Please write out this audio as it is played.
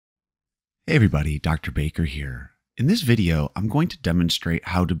Hey everybody, Dr. Baker here. In this video, I'm going to demonstrate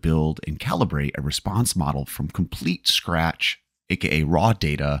how to build and calibrate a response model from complete scratch, aka raw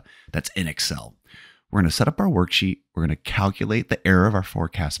data that's in Excel. We're going to set up our worksheet, we're going to calculate the error of our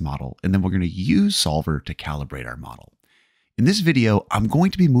forecast model, and then we're going to use Solver to calibrate our model. In this video, I'm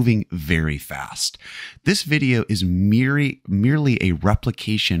going to be moving very fast. This video is merely a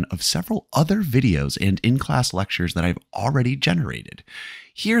replication of several other videos and in-class lectures that I've already generated.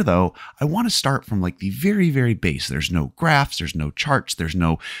 Here, though, I want to start from like the very base. There's no graphs, there's no charts, there's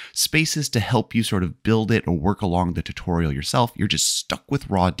no spaces to help you sort of build it or work along the tutorial yourself. You're just stuck with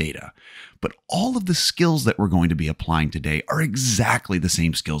raw data. But all of the skills that we're going to be applying today are exactly the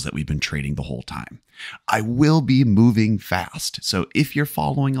same skills that we've been trading the whole time. I will be moving fast. So if you're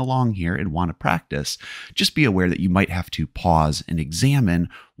following along here and want to practice, just be aware that you might have to pause and examine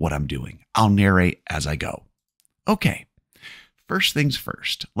what I'm doing. I'll narrate as I go. Okay. First things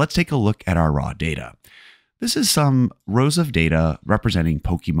first, let's take a look at our raw data. This is some rows of data representing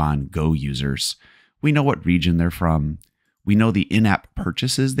Pokemon Go users. We know what region they're from. We know the in-app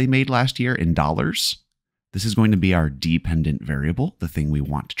purchases they made last year in dollars. This is going to be our dependent variable, the thing we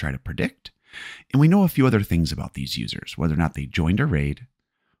want to try to predict. And we know a few other things about these users, whether or not they joined a raid,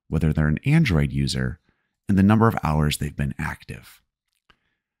 whether they're an Android user, and the number of hours they've been active.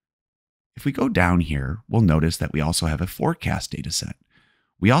 If we go down here, we'll notice that we also have a forecast data set.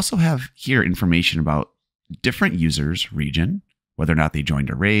 We also have here information about different users, region, whether or not they joined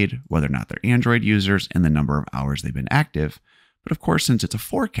a raid, whether or not they're Android users, and the number of hours they've been active. But of course, since it's a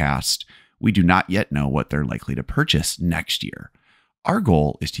forecast, we do not yet know what they're likely to purchase next year. Our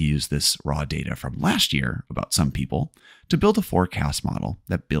goal is to use this raw data from last year about some people to build a forecast model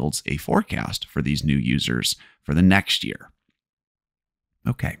that builds a forecast for these new users for the next year.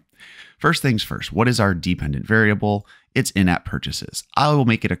 Okay. First things first, what is our dependent variable? It's in-app purchases. I will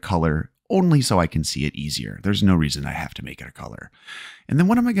make it a color only so I can see it easier. There's no reason I have to make it a color. And then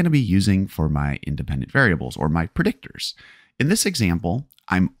what am I going to be using for my independent variables or my predictors? In this example,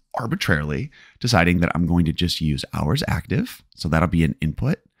 I'm arbitrarily deciding that I'm going to just use hours active. So that'll be an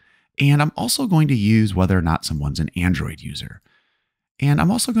input. And I'm also going to use whether or not someone's an Android user. And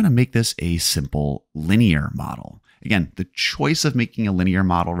I'm also going to make this a simple linear model. Again, the choice of making a linear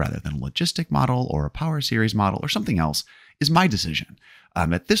model rather than a logistic model or a power series model or something else is my decision.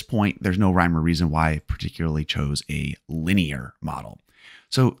 At this point, there's no rhyme or reason why I particularly chose a linear model.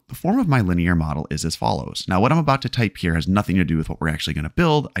 So the form of my linear model is as follows. Now, what I'm about to type here has nothing to do with what we're actually going to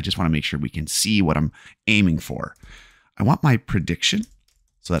build. I just want to make sure we can see what I'm aiming for. I want my prediction,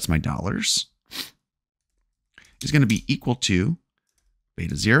 so that's my dollars, is going to be equal to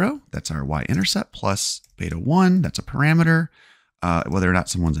beta 0, that's our y-intercept, plus beta 1, that's a parameter, whether or not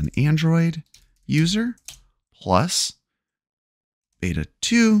someone's an Android user, plus beta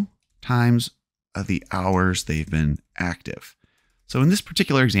 2 times the hours they've been active. So in this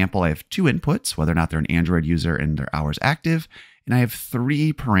particular example, I have two inputs, whether or not they're an Android user and their hours active, and I have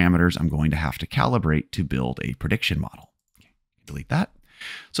three parameters I'm going to have to calibrate to build a prediction model. Okay, delete that.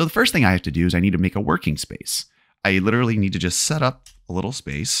 So the first thing I have to do is I need to make a working space. I literally need to just set up a little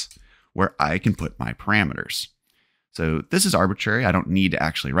space where I can put my parameters. So this is arbitrary. I don't need to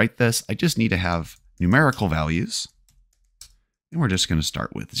actually write this. I just need to have numerical values. And we're just going to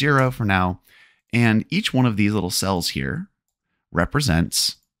start with 0 for now. And each one of these little cells here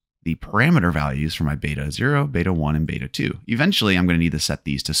represents the parameter values for my beta 0, beta 1, and beta 2. Eventually, I'm going to need to set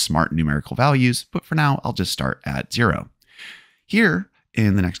these to smart numerical values, but for now, I'll just start at 0. Here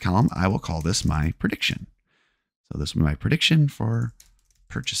in the next column, I will call this my prediction. So this will be my prediction for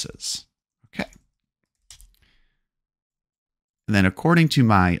purchases. Okay. And then according to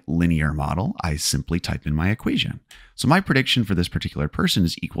my linear model, I simply type in my equation. So my prediction for this particular person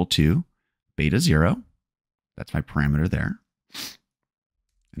is equal to beta 0. That's my parameter there.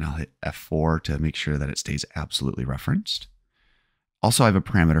 And I'll hit F4 to make sure that it stays absolutely referenced. Also, I have a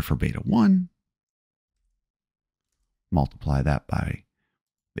parameter for beta 1. Multiply that by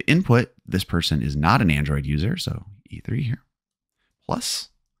the input. This person is not an Android user, so E3 here, plus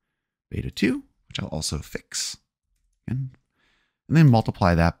beta 2, which I'll also fix. And then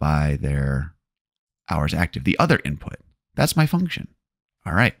multiply that by their hours active, the other input. That's my function.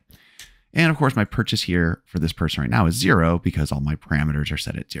 All right. And of course, my purchase here for this person right now is 0 because all my parameters are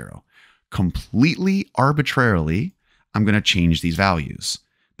set at 0. Completely arbitrarily, I'm going to change these values.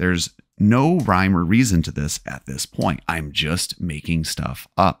 There's no rhyme or reason to this at this point. I'm just making stuff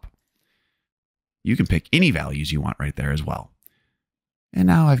up. You can pick any values you want right there as well. And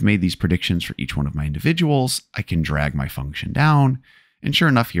now I've made these predictions for each one of my individuals. I can drag my function down. And sure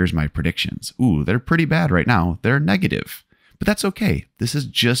enough, here's my predictions. Ooh, they're pretty bad right now. They're negative. But that's okay. This is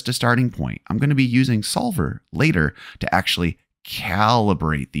just a starting point. I'm going to be using Solver later to actually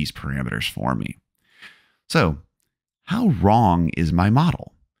calibrate these parameters for me. So how wrong is my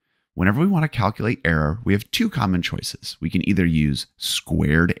model? Whenever we want to calculate error, we have two common choices. We can either use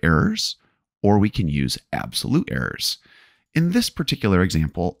squared errors or we can use absolute errors. In this particular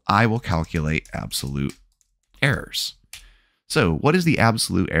example, I will calculate absolute errors. So what is the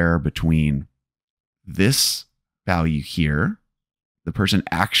absolute error between this value here? The person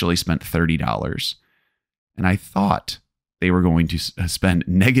actually spent $30, and I thought they were going to spend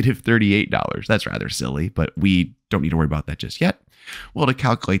negative $38. That's rather silly, but we don't need to worry about that just yet. Well, to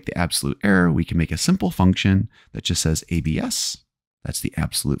calculate the absolute error, we can make a simple function that just says ABS. That's the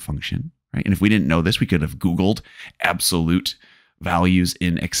absolute function, right? And if we didn't know this, we could have Googled absolute values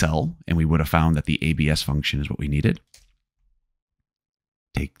in Excel, and we would have found that the ABS function is what we needed.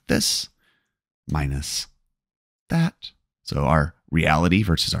 Take this minus that. So our reality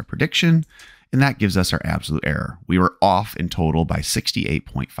versus our prediction, and that gives us our absolute error. We were off in total by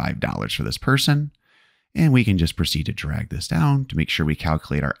 $68.5 for this person. And we can just proceed to drag this down to make sure we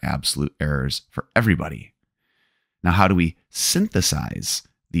calculate our absolute errors for everybody. Now, how do we synthesize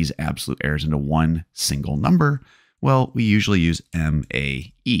these absolute errors into one single number? Well, we usually use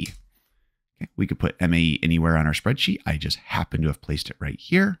MAE. Okay, we could put MAE anywhere on our spreadsheet. I just happen to have placed it right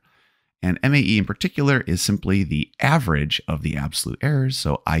here. And MAE in particular is simply the average of the absolute errors.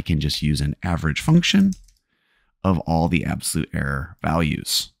 So I can just use an average function of all the absolute error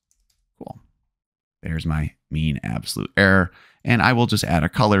values. Cool. There's my mean absolute error. And I will just add a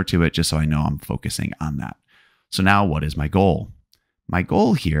color to it just so I know I'm focusing on that. So now what is my goal? My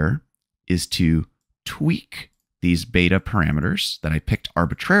goal here is to tweak these beta parameters that I picked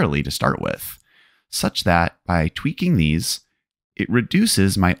arbitrarily to start with, such that by tweaking these, it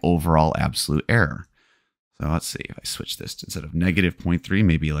reduces my overall absolute error. So let's see if I switch this to, instead of negative 0.3,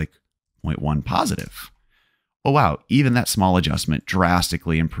 maybe like 0.1 positive. Oh, wow. Even that small adjustment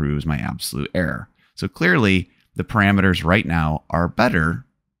drastically improves my absolute error. So clearly the parameters right now are better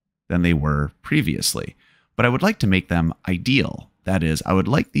than they were previously, but I would like to make them ideal. That is, I would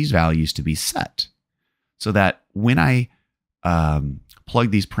like these values to be set so that when I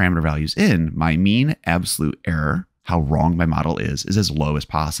plug these parameter values in, my mean absolute error, how wrong my model is as low as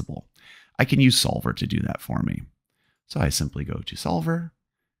possible. I can use Solver to do that for me. So I simply go to Solver.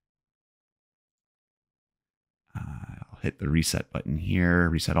 I'll hit the reset button here,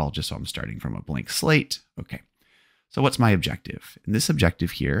 reset all, just so I'm starting from a blank slate. Okay, so what's my objective? And this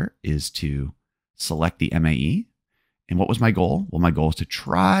objective here is to select the MAE. And what was my goal? Well, my goal is to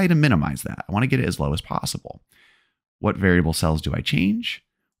try to minimize that. I want to get it as low as possible. What variable cells do I change?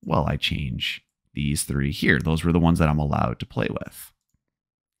 Well, I change these three here. Those were the ones that I'm allowed to play with.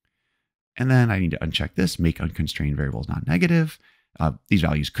 And then I need to uncheck this, make unconstrained variables not negative. These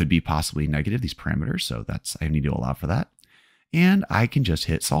values could be possibly negative, these parameters, so I need to allow for that. And I can just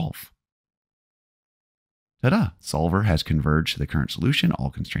hit solve. Ta-da! Solver has converged to the current solution. All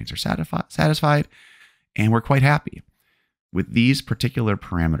constraints are satisfied, and we're quite happy. With these particular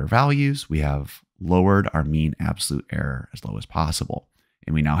parameter values, we have lowered our mean absolute error as low as possible.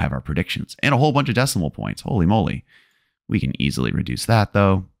 And we now have our predictions and a whole bunch of decimal points. Holy moly. We can easily reduce that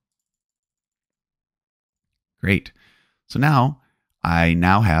though. Great. So now I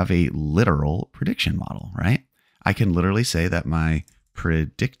have a literal prediction model, right? I can literally say that my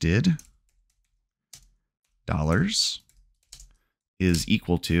predicted dollars is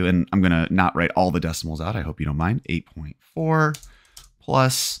equal to, and I'm going to not write all the decimals out. I hope you don't mind. 8.4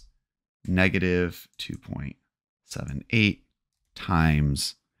 plus negative 2.78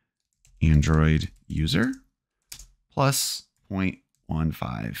 times Android user plus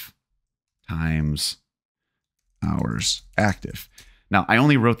 0.15 times hours active. Now, I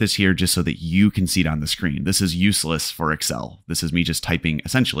only wrote this here just so that you can see it on the screen. This is useless for Excel. This is me just typing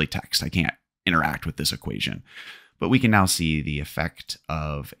essentially text. I can't interact with this equation. But we can now see the effect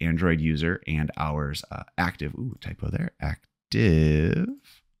of Android user and hours active. Ooh, typo there. Active.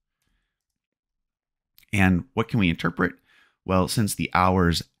 And what can we interpret? Well, since the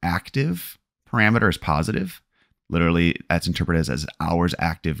hours active parameter is positive, literally that's interpreted as hours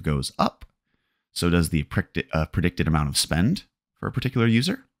active goes up. So does the predicted amount of spend for a particular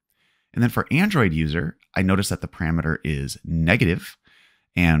user. And then for Android user, I notice that the parameter is negative.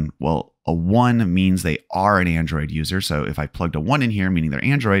 And well, a 1 means they are an Android user. So if I plugged a 1 in here, meaning they're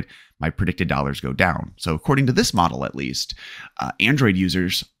Android, my predicted dollars go down. So according to this model, at least, Android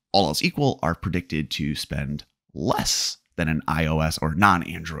users, all else equal, are predicted to spend less than an iOS or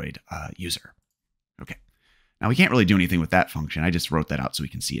non-Android user. Okay. Now we can't really do anything with that function. I just wrote that out so we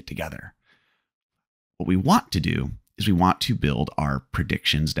can see it together. What we want to do is we want to build our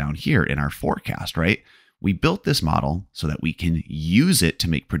predictions down here in our forecast, right? We built this model so that we can use it to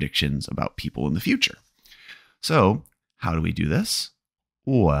make predictions about people in the future. So how do we do this?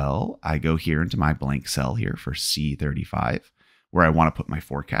 Well, I go here into my blank cell here for C35, where I want to put my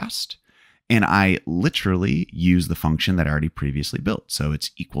forecast. And I literally use the function that I already previously built. So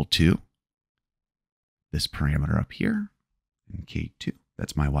it's equal to this parameter up here, in K2,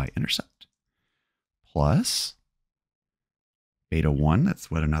 that's my y-intercept, plus beta 1, that's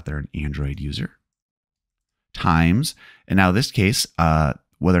whether or not they're an Android user, times, and now in this case,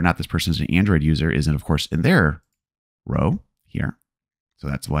 whether or not this person is an Android user is, of course, in their row here. So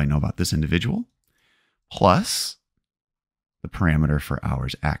that's what I know about this individual, plus the parameter for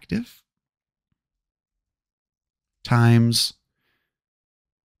hours active, times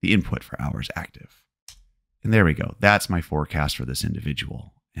the input for hours active. And there we go. That's my forecast for this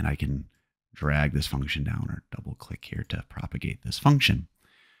individual. And I can drag this function down or double click here to propagate this function.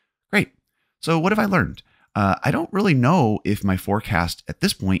 Great. So what have I learned? I don't really know if my forecast at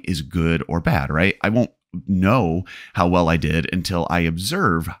this point is good or bad, right? I won't know how well I did until I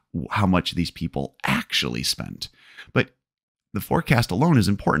observe how much these people actually spent. But the forecast alone is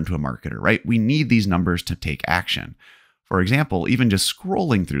important to a marketer, right? We need these numbers to take action. For example, even just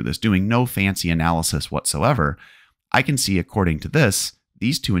scrolling through this, doing no fancy analysis whatsoever, I can see, according to this,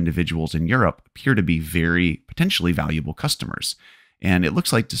 these two individuals in Europe appear to be very potentially valuable customers. And it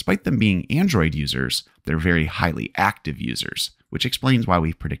looks like despite them being Android users, they're very highly active users, which explains why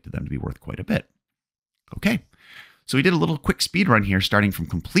we predicted them to be worth quite a bit. Okay, so we did a little quick speed run here, starting from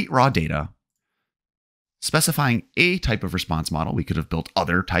complete raw data, specifying a type of response model. We could have built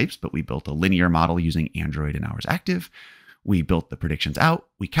other types, but we built a linear model using Android and hours active. We built the predictions out.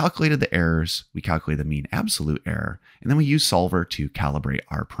 We calculated the errors. We calculated the mean absolute error. And then we used Solver to calibrate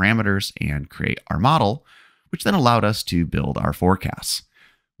our parameters and create our model, which then allowed us to build our forecasts.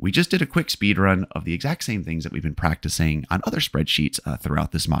 We just did a quick speed run of the exact same things that we've been practicing on other spreadsheets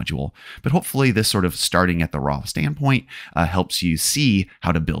throughout this module. But hopefully this sort of starting at the raw standpoint helps you see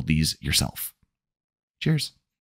how to build these yourself. Cheers.